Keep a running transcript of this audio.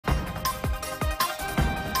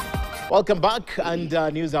Welcome back, and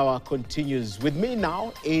News Hour continues. With me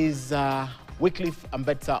now is Wycliff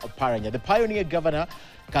Oparanya, the pioneer governor,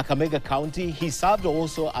 Kakamega County. He served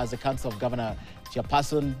also as a Council of Governor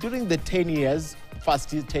chairperson during the first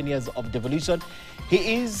 10 years of devolution.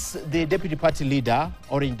 He is the deputy party leader,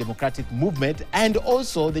 Orange Democratic Movement, and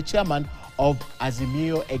also the chairman of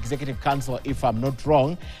Azimio Executive Council, if I'm not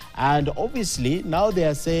wrong. And obviously, now they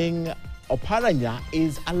are saying Oparanya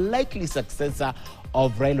is a likely successor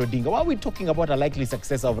of Raila Odinga. Why are we talking about a likely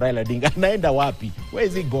successor of Raila Odinga? Naenda wapi? Where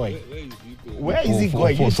is he going? Where is he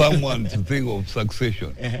going? For someone to think of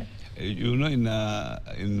succession. You know,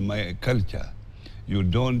 in my culture, you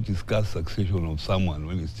don't discuss succession of someone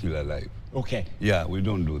when he's still alive. Okay. Yeah, we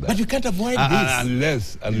don't do that. But you can't avoid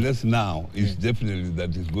this. Unless now it's definitely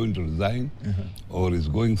that he's going to resign or he's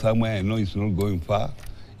going somewhere. I know he's not going far.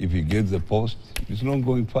 If he gets the post, he's not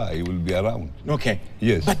going far. He will be around. Okay.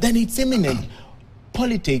 Yes. But then it's imminent.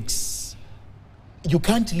 Politics, you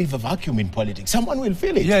can't leave a vacuum in politics. Someone will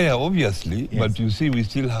feel it. Yeah, obviously. Yes. But you see, we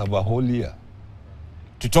still have a whole year.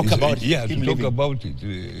 To talk about it. Yeah, to talk about it.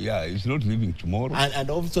 Yeah, it's not leaving tomorrow. And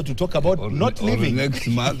also to talk about not Or leaving. next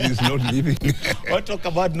month is not leaving. Or talk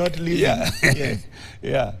about not leaving. Yeah. Yes.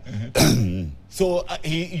 Yeah. So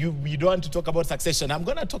you don't want to talk about succession. I'm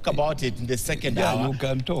going to talk about it in the second hour. Yeah, you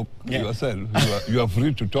can talk yourself. You are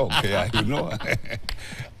free to talk. Yeah, you know.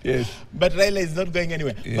 Yes. But Raila is not going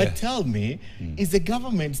anywhere. Yeah. But tell me, is the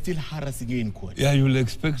government still harassing you in court? Yeah, you'll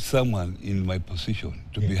expect someone in my position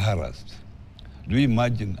to be harassed. Do you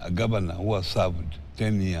imagine a governor who has served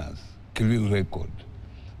 10 years, clean record,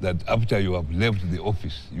 that after you have left the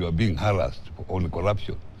office, you are being harassed on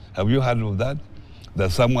corruption? Have you heard of that?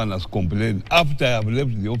 That someone has complained after I have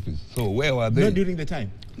left the office. So where were they? Not during the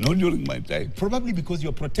time. Not during my time. Probably because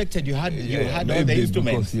you're protected. You had all the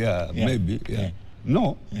instruments. Because, maybe.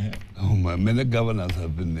 No. Many governors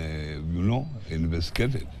have been,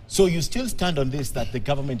 investigated. So you still stand on this, that the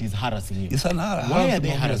government is harassing you? It's an harassment. Why are they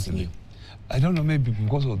harassing you? I don't know, maybe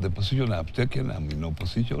because of the position I've taken. I'm in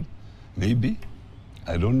opposition. Maybe.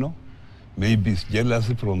 I don't know. Maybe it's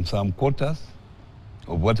jealousy from some quarters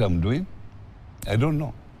of what I'm doing. I don't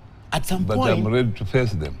know. At some point, but I'm ready to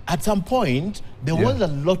face them. At some point, there was a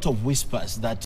lot of whispers that